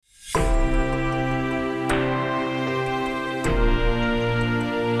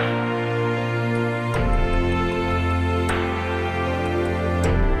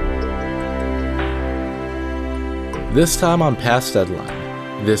This time on Past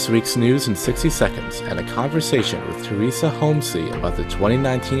Deadline, this week's news in 60 seconds and a conversation with Teresa Homsey about the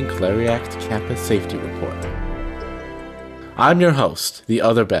 2019 Clery Act Campus Safety Report. I'm your host, the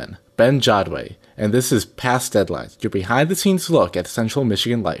other Ben Jodway, and this is Past Deadline, your behind-the-scenes look at Central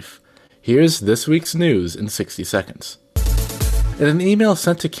Michigan life. Here's this week's news in 60 seconds. In an email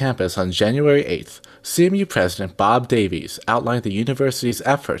sent to campus on January 8th, CMU President Bob Davies outlined the university's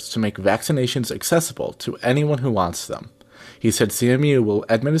efforts to make vaccinations accessible to anyone who wants them. He said CMU will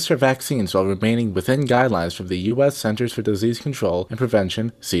administer vaccines while remaining within guidelines from the U.S. Centers for Disease Control and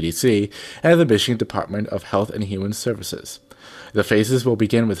Prevention, CDC, and the Michigan Department of Health and Human Services. The phases will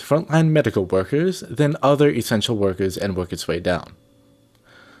begin with frontline medical workers, then other essential workers, and work its way down.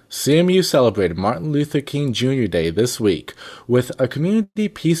 CMU celebrated Martin Luther King Jr. Day this week with a community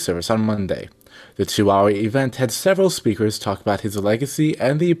peace service on Monday. The 2-hour event had several speakers talk about his legacy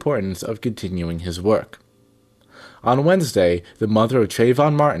and the importance of continuing his work. On Wednesday, the mother of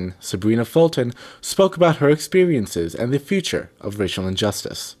Trayvon Martin, Sabrina Fulton, spoke about her experiences and the future of racial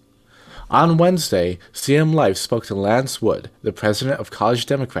injustice. On Wednesday, CM Life spoke to Lance Wood, the president of College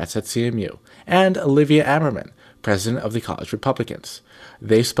Democrats at CMU, and Olivia Ammerman, president of the College Republicans.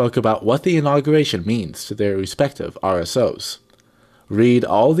 They spoke about what the inauguration means to their respective RSOs. Read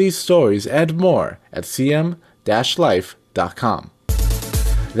all these stories and more at cm-life.com.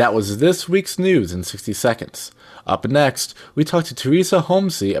 That was this week's news in 60 seconds. Up next, we talk to Teresa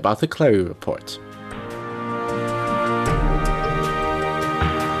Homsey about the Clery Report.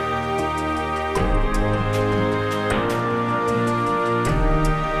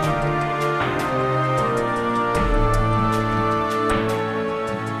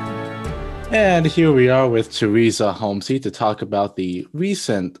 And here we are with Teresa Homsey to talk about the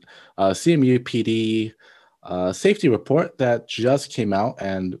recent CMU PD safety report that just came out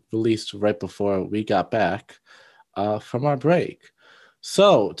and released right before we got back from our break.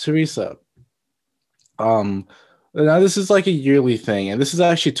 So, Teresa, now this is like a yearly thing, and this is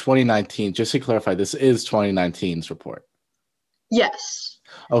actually 2019. Just to clarify, this is 2019's report. Yes.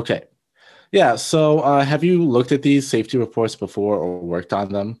 Okay. Yeah, so have you looked at these safety reports before or worked on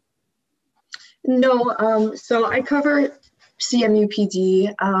them? No, so I cover CMU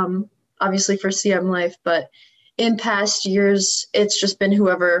PD, obviously for CM Life, but in past years, it's just been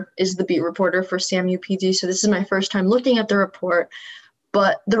whoever is the beat reporter for CMU PD. So this is my first time looking at the report,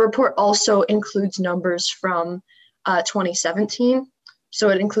 but the report also includes numbers from 2017. So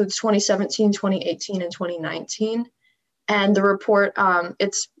it includes 2017, 2018, and 2019. And the report,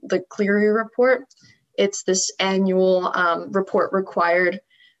 it's the Clery report. It's this annual report required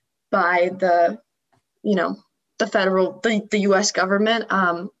by the U.S. government.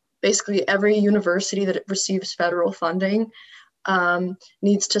 Basically, every university that receives federal funding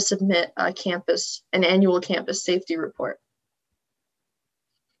needs to submit an annual campus safety report.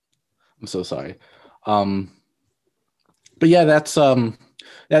 I'm so sorry. But yeah, that's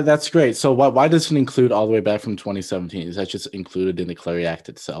great. So why does it include all the way back from 2017? Is that just included in the Clery Act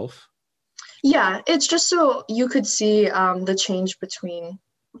itself? Yeah, it's just so you could see the change between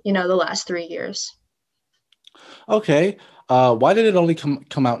the last 3 years. Okay. Why did it only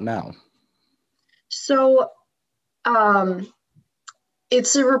come out now? So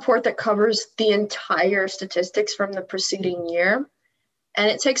it's a report that covers the entire statistics from the preceding year,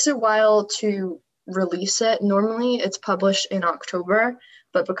 and it takes a while to release it. Normally it's published in October,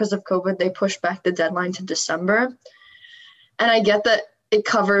 but because of COVID, they pushed back the deadline to December. And I get that it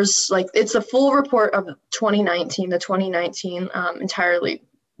covers, it's a full report of 2019, entirely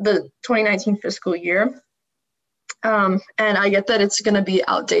the 2019 fiscal year. And I get that it's going to be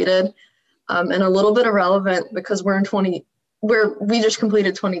outdated and a little bit irrelevant because we just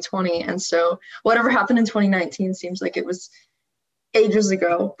completed 2020. And so whatever happened in 2019 seems like it was ages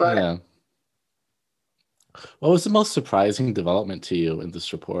ago. But yeah. What was the most surprising development to you in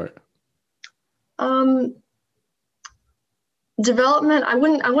this report? Development, I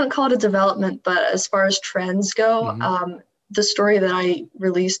wouldn't call it a development, but as far as trends go, the story that I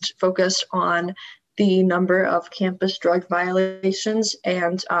released focused on the number of campus drug violations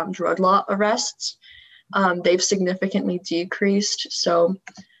and drug law arrests. They've significantly decreased. So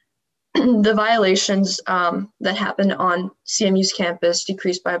the violations that happened on CMU's campus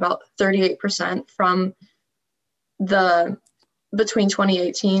decreased by about 38% from between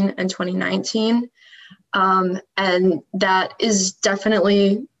 2018 and 2019. And that is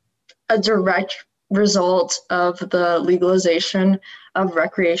definitely a direct result of the legalization of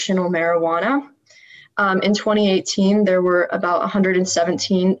recreational marijuana. In 2018, there were about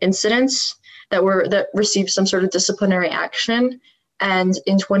 117 incidents that received some sort of disciplinary action. And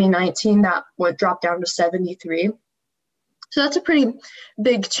in 2019, that would drop down to 73. So that's a pretty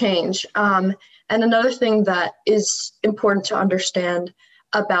big change. And another thing that is important to understand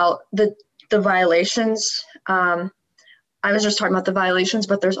about the violations, I was just talking about the violations,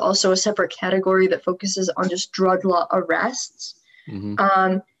 but there's also a separate category that focuses on just drug law arrests.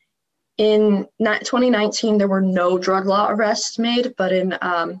 Mm-hmm. In 2019, there were no drug law arrests made, but in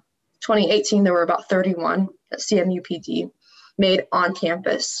 2018, there were about 31 that CMUPD made on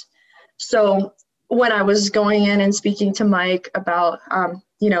campus. So when I was going in and speaking to Mike about,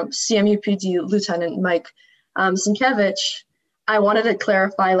 CMUPD Lieutenant Mike Sienkiewicz, I wanted to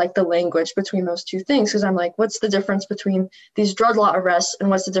clarify like the language between those two things, because I'm like, what's the difference between these drug law arrests and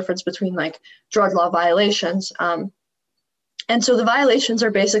what's the difference between like drug law violations? And so the violations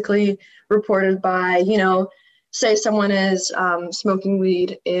are basically reported by, say someone is smoking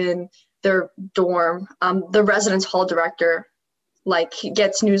weed in their dorm, the residence hall director like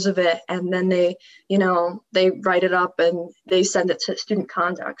gets news of it, and then they write it up and they send it to student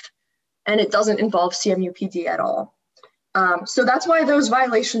conduct, and it doesn't involve CMUPD at all. So that's why those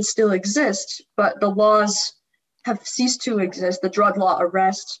violations still exist, but the laws have ceased to exist, the drug law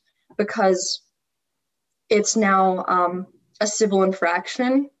arrest, because it's now a civil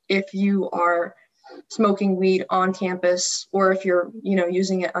infraction if you are smoking weed on campus, or if you're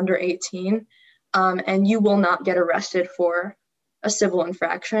using it under 18, and you will not get arrested for a civil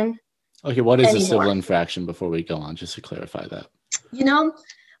infraction. Okay, what is anymore. a civil infraction before we go on, just to clarify that?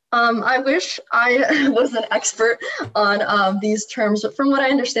 I wish I was an expert on these terms, but from what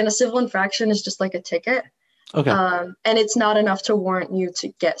I understand, a civil infraction is just like a ticket. Okay. And it's not enough to warrant you to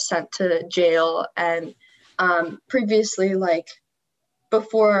get sent to jail. And previously, like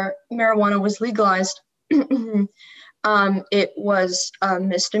before marijuana was legalized, it was a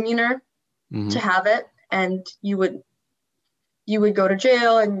misdemeanor to have it, and you would go to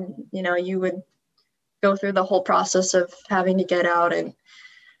jail, and you would go through the whole process of having to get out. And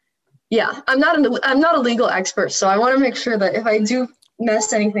yeah, I'm not a legal expert, so I want to make sure that if I do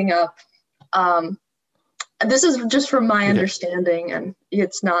mess anything up, this is just from my understanding, and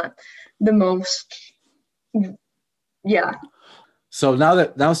it's not the most. Yeah. So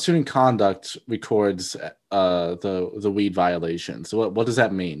now student conduct records the weed violation. So what does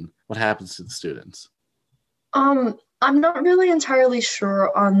that mean? What happens to the students? I'm not really entirely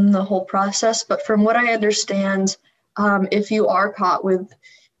sure on the whole process, but from what I understand, if you are caught with,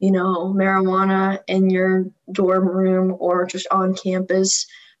 marijuana in your dorm room or just on campus,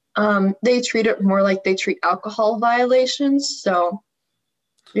 they treat it more like they treat alcohol violations. So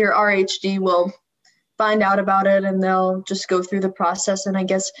your RHD will find out about it, and they'll just go through the process. And I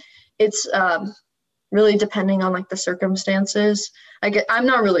guess it's really depending on like the circumstances. I'm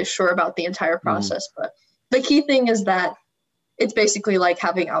not really sure about the entire process, but the key thing is that it's basically like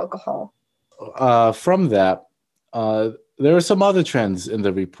having alcohol. From that, there are some other trends in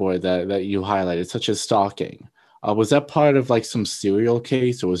the report that you highlighted, such as stalking. Was that part of like some serial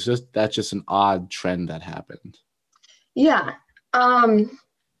case, or was that just an odd trend that happened? Yeah.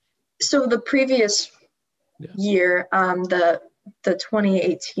 So the previous year, the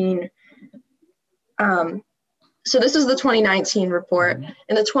 2018. So this is the 2019 report.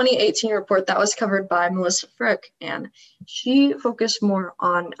 In the 2018 report, that was covered by Melissa Frick, and she focused more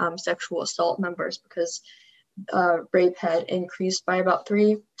on sexual assault numbers, because rape had increased by about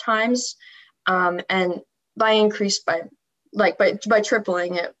 3 times, and by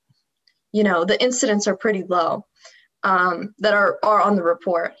tripling it, the incidents are pretty low that are on the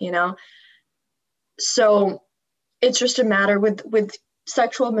report. So it's just a matter with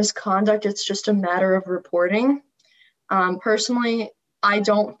sexual misconduct. It's just a matter of reporting. Personally, I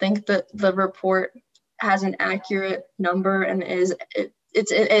don't think that the report has an accurate number, and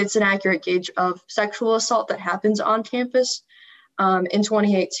it's an accurate gauge of sexual assault that happens on campus. In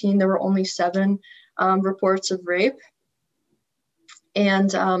 2018, there were only 7 reports of rape,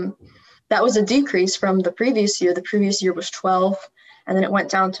 and that was a decrease from the previous year. The previous year was 12, and then it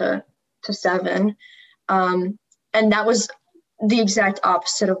went down to 7, and that was the exact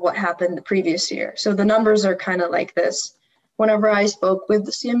opposite of what happened the previous year. So the numbers are kind of like this. Whenever I spoke with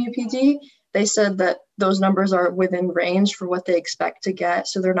the CMUPD, they said that those numbers are within range for what they expect to get.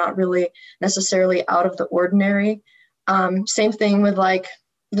 So they're not really necessarily out of the ordinary. Same thing with like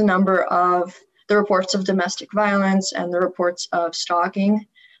the number of the reports of domestic violence and the reports of stalking.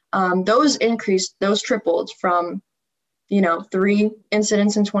 Those tripled from 3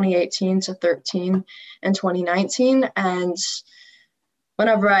 incidents in 2018 to 13 in 2019. And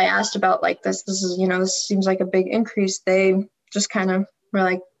whenever I asked about like this seems like a big increase, they just kind of were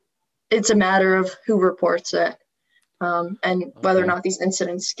like, it's a matter of who reports it, and whether or not these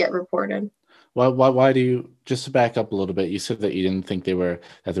incidents get reported. Why do you, just to back up a little bit, you said that you didn't think that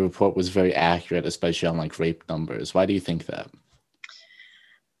the report was very accurate, especially on like rape numbers. Why do you think that?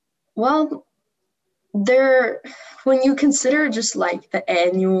 Well, there, when you consider just like the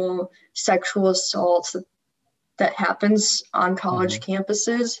annual sexual assaults that happens on college Hmm.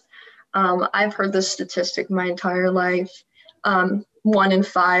 campuses, I've heard this statistic my entire life. 1 in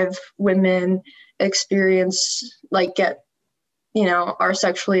 5 women experience, like, are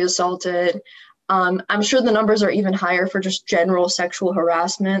sexually assaulted. I'm sure the numbers are even higher for just general sexual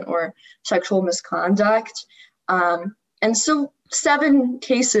harassment or sexual misconduct. And so 7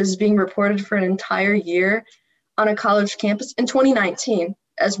 cases being reported for an entire year on a college campus in 2019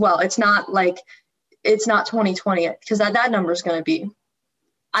 as well. It's not 2020, because that number is going to be,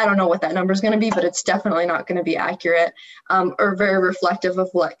 I don't know what that number is going to be, but it's definitely not going to be accurate, or very reflective of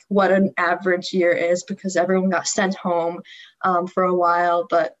like what an average year is, because everyone got sent home for a while,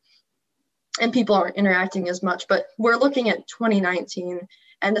 and people aren't interacting as much. But we're looking at 2019,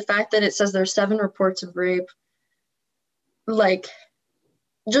 and the fact that it says there's 7 reports of rape, like,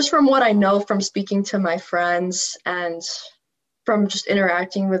 just from what I know from speaking to my friends and from just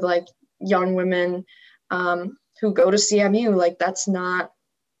interacting with like young women who go to CMU, like that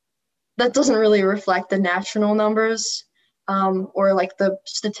doesn't really reflect the national numbers, or like the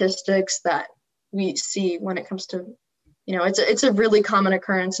statistics that we see when it comes to, it's a really common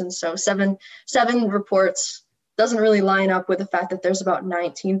occurrence. And so seven reports doesn't really line up with the fact that there's about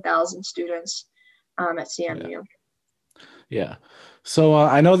 19,000 students at Yeah. CMU. Yeah. So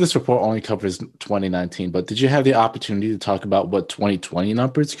I know this report only covers 2019, but did you have the opportunity to talk about what 2020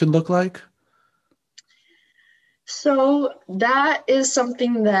 numbers could look like? So that is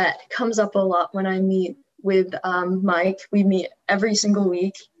something that comes up a lot when I meet with Mike. We meet every single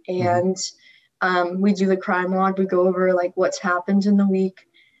week, Hmm. and we do the crime log. We go over like what's happened in the week.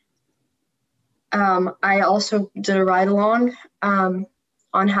 I also did a ride along on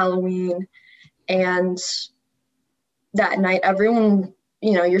Halloween, and that night, everyone,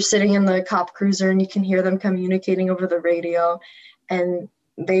 you're sitting in the cop cruiser and you can hear them communicating over the radio, and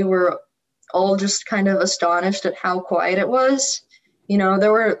they were all just kind of astonished at how quiet it was.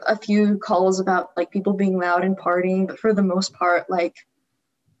 There were a few calls about like people being loud and partying, but for the most part, like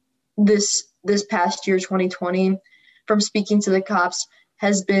this past year, 2020, from speaking to the cops,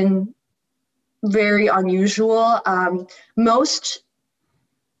 has been very unusual. Most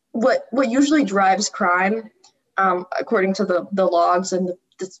what usually drives crime, according to the logs and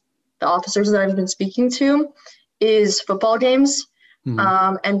the officers that I've been speaking to, is football games, Hmm.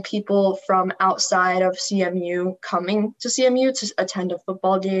 and people from outside of CMU coming to CMU to attend a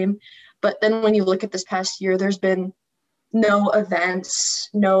football game. But then when you look at this past year, there's been no events,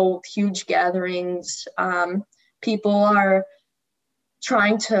 no huge gatherings. People are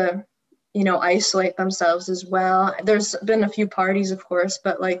trying to, isolate themselves as well. There's been a few parties, of course,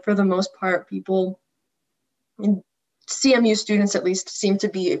 but like for the most part, people, CMU students at least, seem to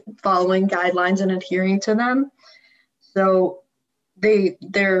be following guidelines and adhering to them. So the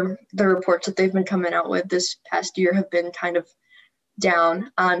reports that they've been coming out with this past year have been kind of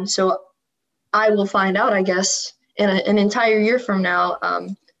down. So I will find out, I guess, in an entire year from now,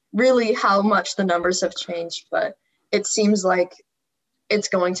 really how much the numbers have changed. But it seems like it's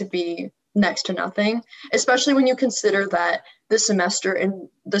going to be next to nothing, especially when you consider that this semester in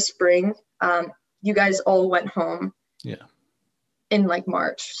the spring, you guys all went home Yeah. in like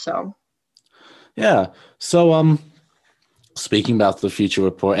March. So Yeah. So speaking about the future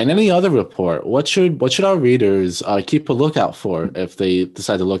report and any other report, what should our readers keep a lookout for if they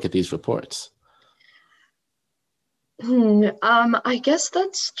decide to look at these reports? I guess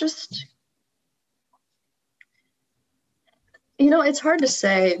that's just, it's hard to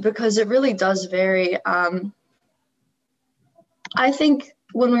say because it really does vary. I think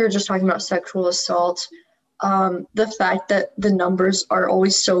when we were just talking about sexual assault, the fact that the numbers are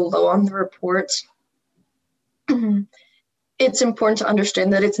always so low on the reports, it's important to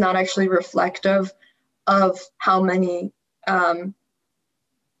understand that it's not actually reflective of how many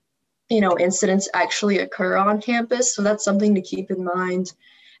incidents actually occur on campus. So that's something to keep in mind.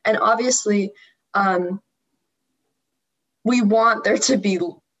 And obviously, we want there to be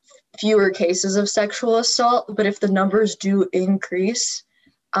fewer cases of sexual assault, but if the numbers do increase,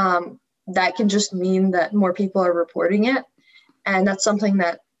 that can just mean that more people are reporting it. And that's something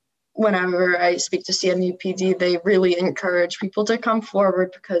that whenever I speak to CMU PD, they really encourage people to come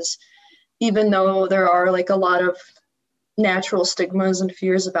forward, because even though there are like a lot of natural stigmas and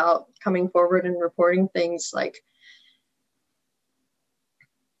fears about coming forward and reporting things, like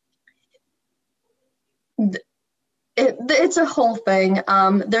It's a whole thing.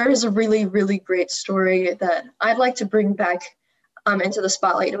 There is a really, really great story that I'd like to bring back into the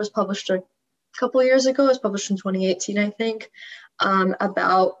spotlight. It was published a couple years ago. It was published in 2018, I think,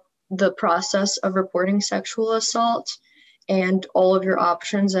 about the process of reporting sexual assault and all of your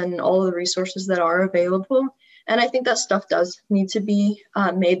options and all of the resources that are available. And I think that stuff does need to be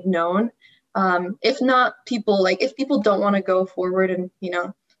made known. If not, if people don't want to go forward and,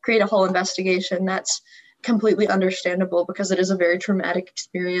 create a whole investigation, that's completely understandable because it is a very traumatic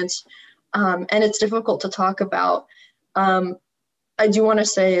experience. And it's difficult to talk about. I do want to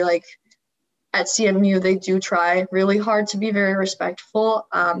say, at CMU, they do try really hard to be very respectful.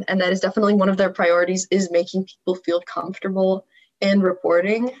 And that is definitely one of their priorities, is making people feel comfortable in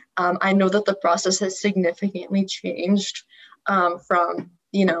reporting. I know that the process has significantly changed from,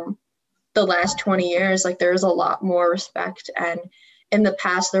 the last 20 years. There's a lot more respect. And in the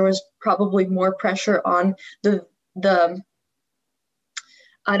past, there was probably more pressure on the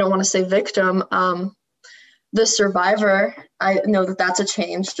I don't want to say victim, the survivor. I know that that's a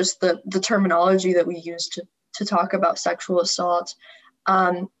change, just the terminology that we use to talk about sexual assault.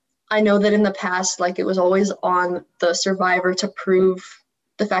 I know that in the past, it was always on the survivor to prove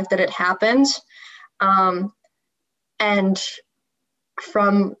the fact that it happened. And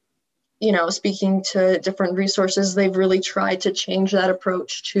from, speaking to different resources, they've really tried to change that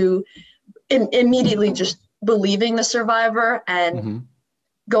approach to immediately just believing the survivor and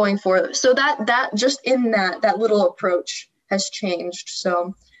going forward. So that just in that little approach has changed.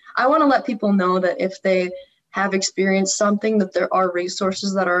 So I want to let people know that if they have experienced something, that there are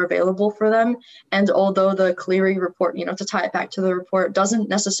resources that are available for them. And although the Cleary report, to tie it back to the report, doesn't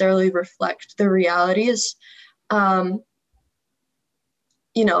necessarily reflect the realities,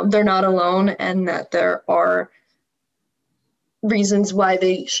 they're not alone, and that there are reasons why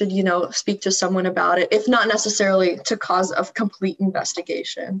they should, speak to someone about it, if not necessarily to cause a complete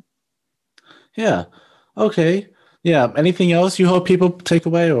investigation. Yeah. Okay. Yeah. Anything else you hope people take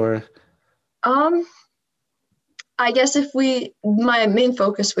away, or? I guess my main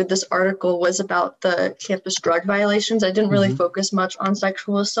focus with this article was about the campus drug violations. I didn't really focus much on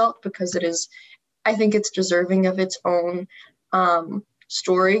sexual assault because I think it's deserving of its own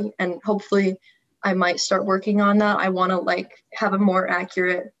story, and hopefully I might start working on that. I want to have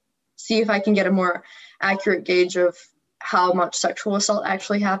see if I can get a more accurate gauge of how much sexual assault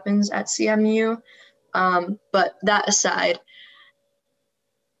actually happens at CMU. But that aside,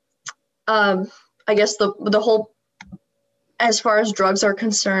 I guess the whole, as far as drugs are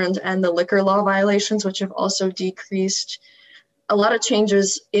concerned and the liquor law violations, which have also decreased, a lot of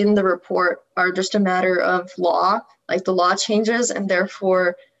changes in the report are just a matter of law, the law changes, and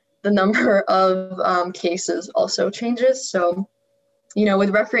therefore the number of cases also changes. So, with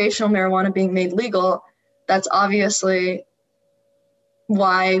recreational marijuana being made legal, that's obviously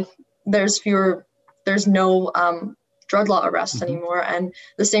why there's no drug law arrests anymore. And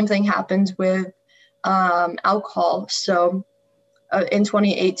the same thing happened with alcohol. So in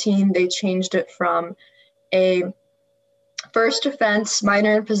 2018, they changed it from a first offense,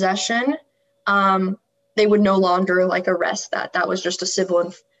 minor in possession. They would no longer arrest that. That was just a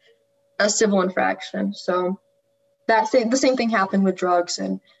civil infraction. So the same thing happened with drugs.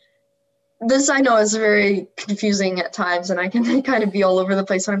 And this, I know, is very confusing at times, and I can kind of be all over the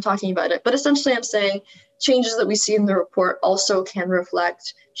place when I'm talking about it. But essentially, I'm saying changes that we see in the report also can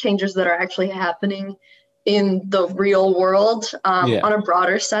reflect changes that are actually happening in the real world on a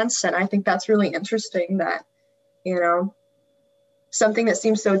broader sense. And I think that's really interesting that, something that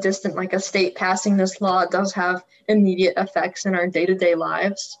seems so distant, like a state passing this law, does have immediate effects in our day-to-day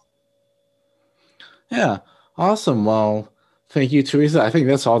lives. Yeah, awesome. Well, thank you, Teresa. I think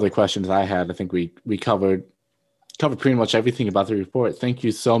that's all the questions I had. I think we covered pretty much everything about the report. Thank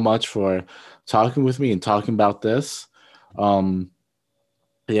you so much for talking with me and talking about this. Let's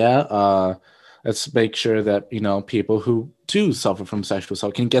make sure that, people who do suffer from sexual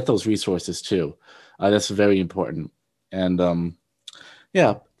assault can get those resources too. That's very important. And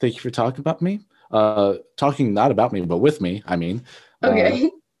thank you for talking about me. Talking not about me, but with me, I mean.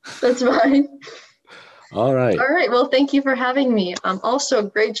 Okay, that's fine. All right. Well, thank you for having me. Also,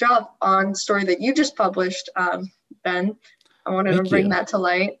 great job on the story that you just published, Ben. I wanted to bring that to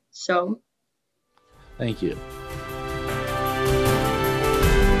light. So, thank you.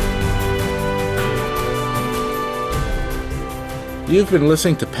 You've been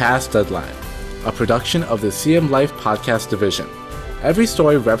listening to Past Deadline, a production of the CM Life podcast division. Every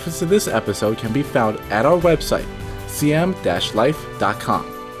story referenced in this episode can be found at our website, cm-life.com.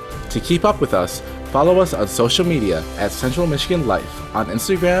 To keep up with us, follow us on social media at Central Michigan Life on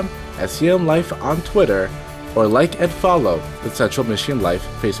Instagram, at CM Life on Twitter, or like and follow the Central Michigan Life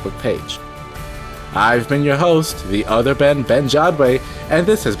Facebook page. I've been your host, the other Ben Jodway, and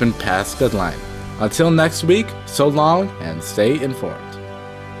this has been Past Deadline. Until next week, so long and stay informed.